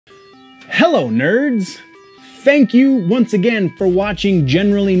Hello, nerds! Thank you once again for watching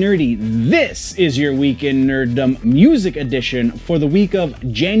Generally Nerdy. This is your Week in Nerddom Music Edition for the week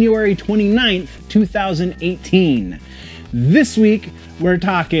of January 29th, 2018. This week, we're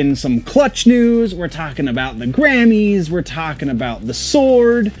talking some Clutch news, we're talking about the Grammys, we're talking about the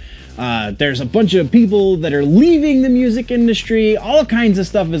Sword, there's a bunch of people that are leaving the music industry, all kinds of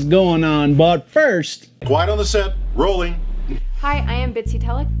stuff is going on, but first... Quiet on the set, rolling. Hi, I am Bitsy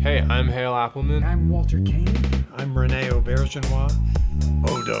Telek. Hey, I'm Hale Appleman. I'm Walter Kane. I'm Rene Aubergenois.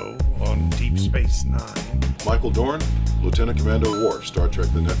 Odo on Deep Space Nine. Michael Dorn, Lieutenant Commander Worf, Star Trek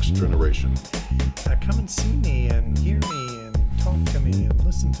The Next Generation. Come and see me and hear me and talk to me and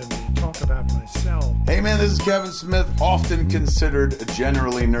listen to me talk about myself. Hey man, this is Kevin Smith, often considered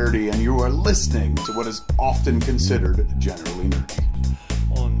generally nerdy, and you are listening to what is often considered generally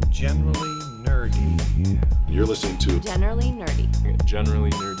nerdy. On Generally Nerdy. You're listening to Generally Nerdy. Generally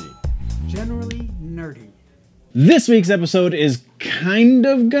Nerdy. Generally Nerdy. This week's episode is kind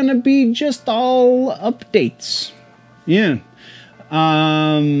of gonna be just all updates. Yeah.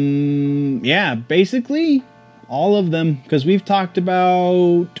 Basically all of them, because we've talked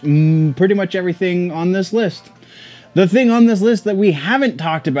about pretty much everything on this list. The thing on this list that we haven't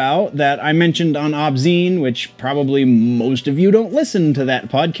talked about, that I mentioned on Obscene, which probably most of you don't listen to that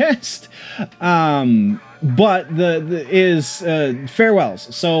podcast, but is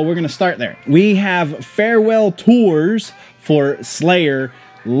farewells. So we're going to start there. We have farewell tours for Slayer,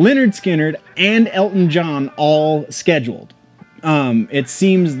 Lynyrd Skynyrd, and Elton John all scheduled. It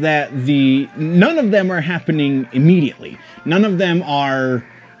seems that none of them are happening immediately. None of them are...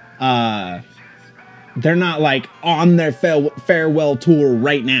 they're not like on their farewell tour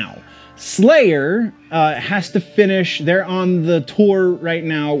right now. Slayer has to finish. They're on the tour right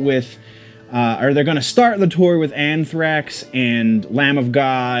now with, or they're going to start the tour with Anthrax and Lamb of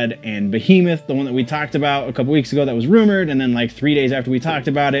God and Behemoth, the one that we talked about a couple weeks ago that was rumored, and then like 3 days after we talked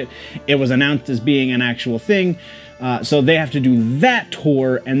about it, it was announced as being an actual thing. So they have to do that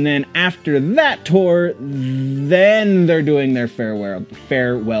tour, and then after that tour, then they're doing their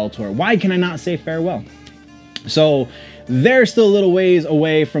farewell tour. Why can I not say farewell? So they're still a little ways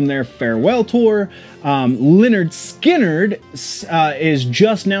away from their farewell tour. Lynyrd Skynyrd is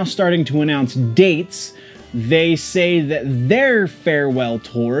just now starting to announce dates. They say that their farewell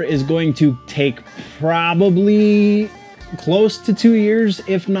tour is going to take probably close to 2 years,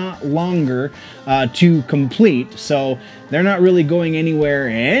 if not longer, to complete. So they're not really going anywhere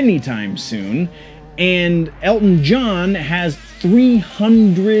anytime soon. And Elton John has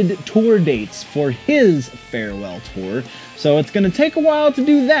 300 tour dates for his farewell tour. So it's going to take a while to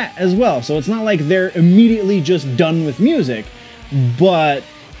do that as well. So it's not like they're immediately just done with music, but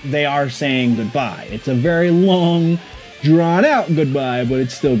they are saying goodbye. It's a very long, drawn out goodbye, but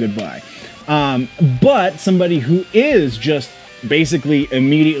it's still goodbye. But somebody who is just basically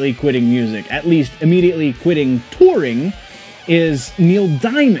immediately quitting music, at least immediately quitting touring, is Neil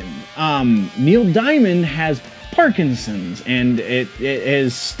Diamond. Neil Diamond has Parkinson's, and it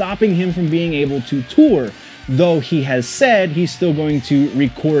is stopping him from being able to tour, though he has said he's still going to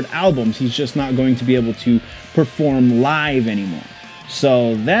record albums. He's just not going to be able to perform live anymore.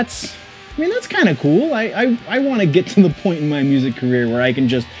 So that's kind of cool. I want to get to the point in my music career where I can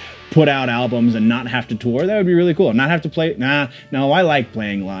just put out albums and not have to tour. That would be really cool. Not have to play. No, I like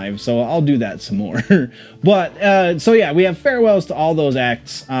playing live, so I'll do that some more. But so yeah, we have farewells to all those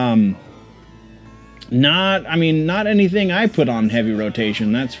acts. Not anything I put on heavy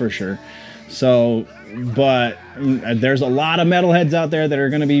rotation, that's for sure. So, but there's a lot of metalheads out there that are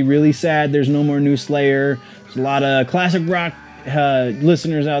going to be really sad there's no more new Slayer. There's a lot of classic rock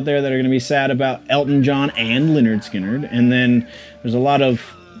listeners out there that are going to be sad about Elton John and Lynyrd Skynyrd. And then there's a lot of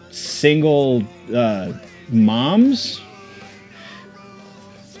single moms,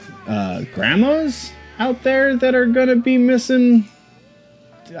 grandmas out there that are gonna be missing.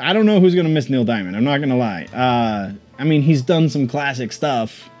 I don't know who's gonna miss Neil Diamond, I'm not gonna lie. He's done some classic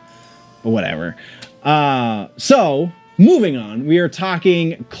stuff, but whatever. So moving on, we are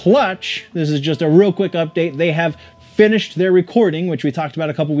talking Clutch. This is just a real quick update. They have finished their recording, which we talked about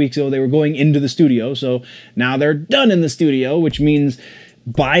a couple weeks ago. They were going into the studio, so now they're done in the studio, which means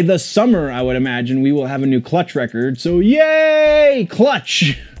by the summer, I would imagine, we will have a new Clutch record. So yay,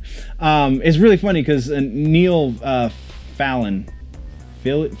 Clutch! It's really funny because Neil Fallon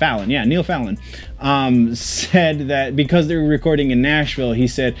Neil Fallon, said that because they were recording in Nashville, he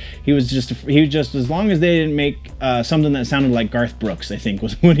said he was just as long as they didn't make something that sounded like Garth Brooks, I think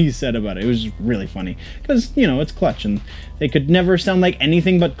was what he said about it. It was really funny because, you know, it's Clutch and they could never sound like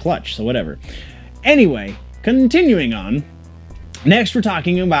anything but Clutch, so whatever. Anyway, continuing on, Next, we're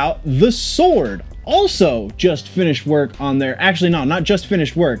talking about The Sword. Also just finished work on their, actually no, not just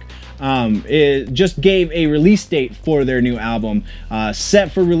finished work. It just gave a release date for their new album,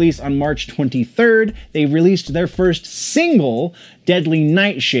 set for release on March 23rd. They released their first single, Deadly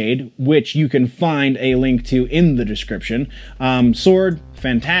Nightshade, which you can find a link to in the description. Sword,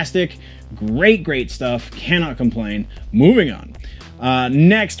 fantastic, great stuff, cannot complain. Moving on.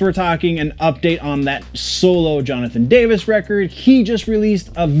 Next, we're talking an update on that solo Jonathan Davis record. He just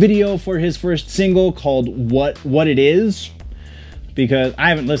released a video for his first single called What It Is, because I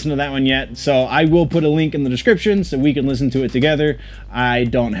haven't listened to that one yet, so I will put a link in the description so we can listen to it together. I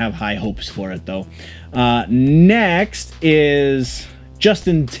don't have high hopes for it, though. Next is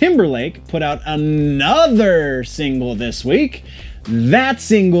Justin Timberlake put out another single this week. That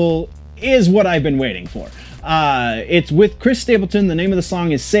single is what I've been waiting for. It's with Chris Stapleton. The name of the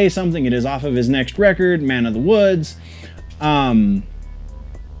song is Say Something. It is off of his next record, Man of the Woods. The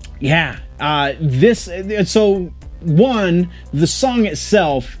song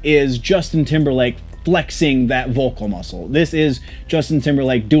itself is Justin Timberlake flexing that vocal muscle. This is Justin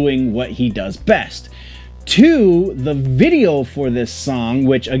Timberlake doing what he does best. 2, the video for this song,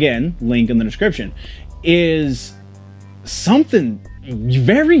 which again, link in the description, is something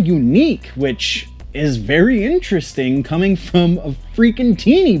very unique, which is very interesting coming from a freaking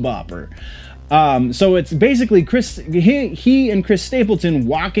teeny bopper. So it's basically he and Chris Stapleton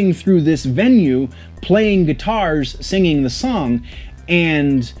walking through this venue, playing guitars, singing the song,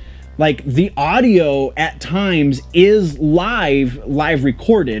 and like the audio at times is live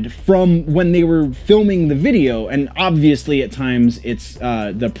recorded from when they were filming the video, and obviously at times it's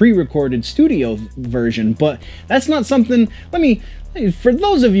the pre-recorded studio version, but that's not something, for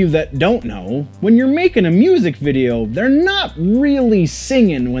those of you that don't know, when you're making a music video, they're not really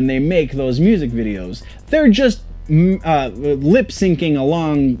singing when they make those music videos. They're just lip syncing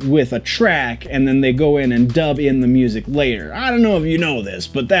along with a track, and then they go in and dub in the music later. I don't know if you know this,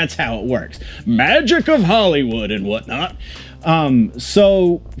 but that's how it works. Magic of Hollywood and whatnot.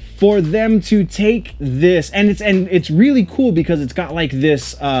 So for them to take this, and it's really cool because it's got like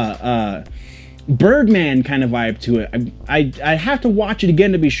this Birdman kind of vibe to it. I have to watch it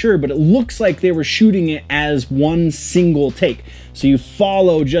again to be sure, but it looks like they were shooting it as one single take. So you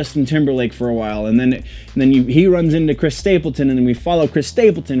follow Justin Timberlake for a while, and then he runs into Chris Stapleton, and then we follow Chris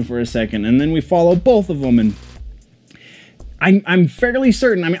Stapleton for a second, and then we follow both of them, and I'm fairly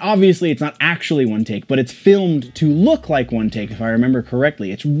certain, I mean, obviously it's not actually one take, but it's filmed to look like one take, if I remember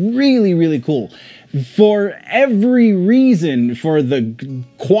correctly. It's really cool. For every reason, for the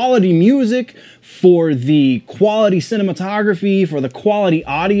quality music, for the quality cinematography, for the quality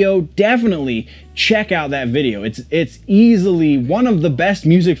audio, definitely check out that video. It's easily one of the best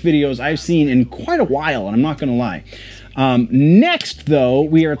music videos I've seen in quite a while, and I'm not gonna lie. Next, though,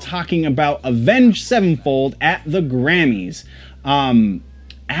 we are talking about Avenged Sevenfold at the Grammys.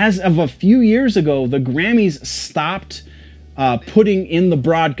 As of a few years ago, the Grammys stopped putting in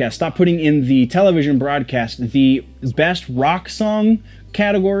the television broadcast the best rock song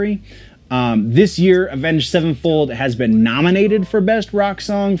category. This year, Avenged Sevenfold has been nominated for Best Rock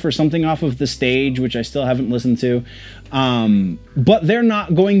Song for something off of The Stage, which I still haven't listened to. But they're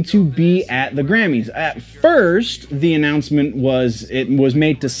not going to be at the Grammys. At first, the announcement was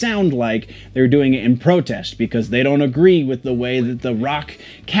made to sound like they're doing it in protest because they don't agree with the way that the rock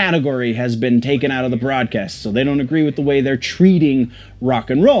category has been taken out of the broadcast. So they don't agree with the way they're treating rock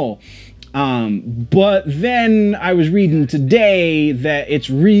and roll. But then I was reading today that it's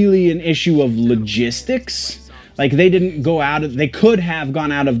really an issue of logistics. Like they could have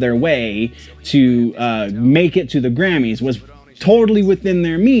gone out of their way to make it to the Grammys, was totally within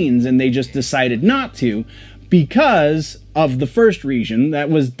their means, and they just decided not to because of the first reason. That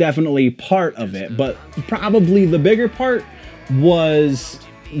was definitely part of it, but probably the bigger part was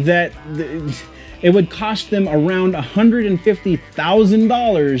that it would cost them around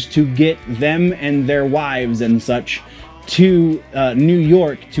 $150,000 to get them and their wives and such to New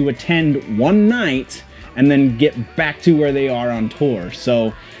York to attend one night and then get back to where they are on tour.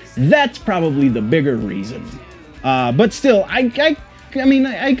 So that's probably the bigger reason. But still, I mean,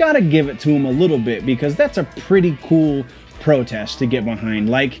 I gotta give it to them a little bit because that's a pretty cool protest to get behind.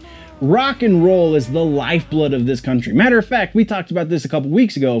 Like, rock and roll is the lifeblood of this country. Matter of fact, we talked about this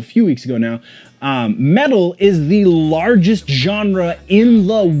a few weeks ago now. Metal is the largest genre in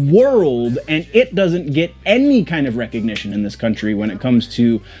the world, and it doesn't get any kind of recognition in this country when it comes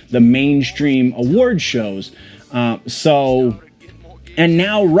to the mainstream award shows. And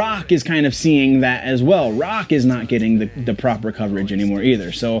now rock is kind of seeing that as well. Rock is not getting the proper coverage anymore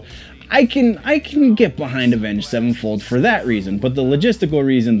either. So I can get behind Avenged Sevenfold for that reason, but the logistical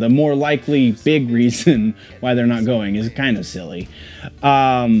reason, the more likely big reason why they're not going is kind of silly.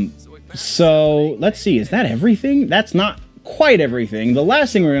 So let's see, is that everything? That's not quite everything. The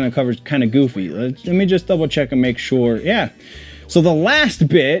last thing we're going to cover is kind of goofy. Let me just double check and make sure. Yeah. So the last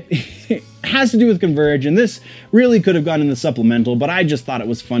bit has to do with Converge, and this really could have gone in the supplemental, but I just thought it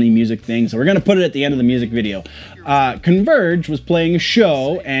was funny music thing, so we're going to put it at the end of the music video. Converge was playing a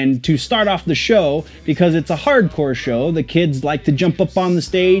show, and to start off the show, because it's a hardcore show, the kids like to jump up on the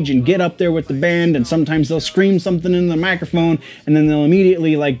stage and get up there with the band, and sometimes they'll scream something in the microphone, and then they'll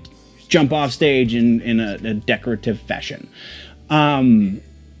immediately like jump off stage in a decorative fashion.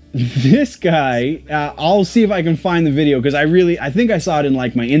 This guy, I'll see if I can find the video, because I think I saw it in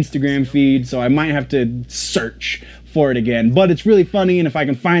like my Instagram feed, so I might have to search for it again, but it's really funny, and if I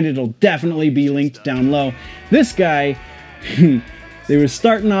can find it, it'll definitely be linked down low. This guy, they were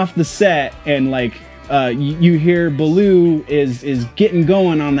starting off the set, and like, you hear Baloo is getting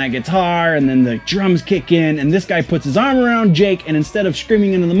going on that guitar, and then the drums kick in, and this guy puts his arm around Jake, and instead of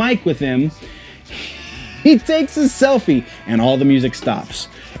screaming into the mic with him, he takes a selfie, and all the music stops.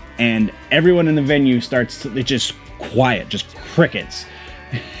 And everyone in the venue starts, it's just quiet, just crickets.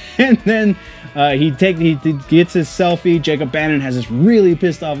 And then he gets his selfie. Jacob Bannon has this really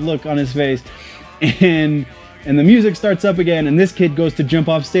pissed off look on his face. And the music starts up again, and this kid goes to jump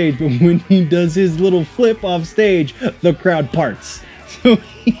off stage, but when he does his little flip off stage, the crowd parts. So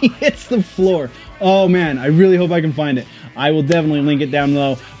he hits the floor. Oh man, I really hope I can find it. I will definitely link it down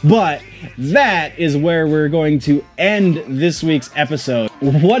below. But that is where we're going to end this week's episode.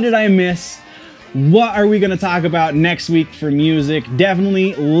 What did I miss? What are we going to talk about next week for music?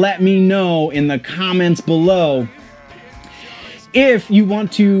 Definitely let me know in the comments below. If you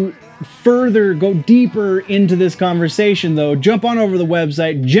want to further go deeper into this conversation, though, jump on over to the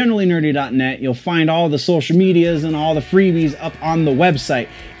website, generallynerdy.net. You'll find all the social medias and all the freebies up on the website.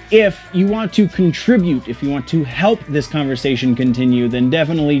 If you want to contribute, if you want to help this conversation continue, then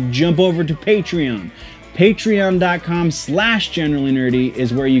definitely jump over to Patreon. Patreon.com/generallynerdy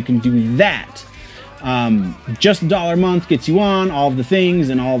is where you can do that. Just $1 a month gets you on all of the things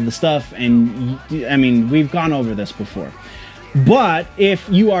and all of the stuff, and I mean, we've gone over this before. But if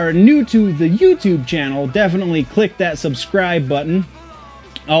you are new to the YouTube channel, definitely click that subscribe button.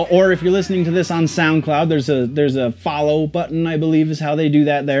 Or if you're listening to this on SoundCloud, there's a follow button, I believe is how they do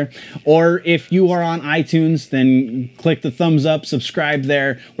that there. Or if you are on iTunes, then click the thumbs up, subscribe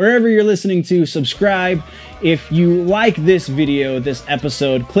there. Wherever you're listening to, subscribe. If you like this video, this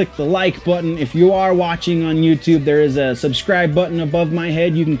episode, click the like button. If you are watching on YouTube, there is a subscribe button above my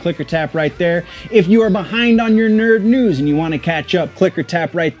head. You can click or tap right there. If you are behind on your nerd news and you want to catch up, click or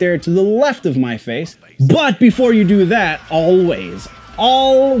tap right there to the left of my face. But before you do that, always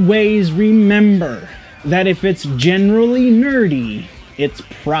remember that if it's generally nerdy, it's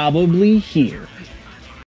probably here.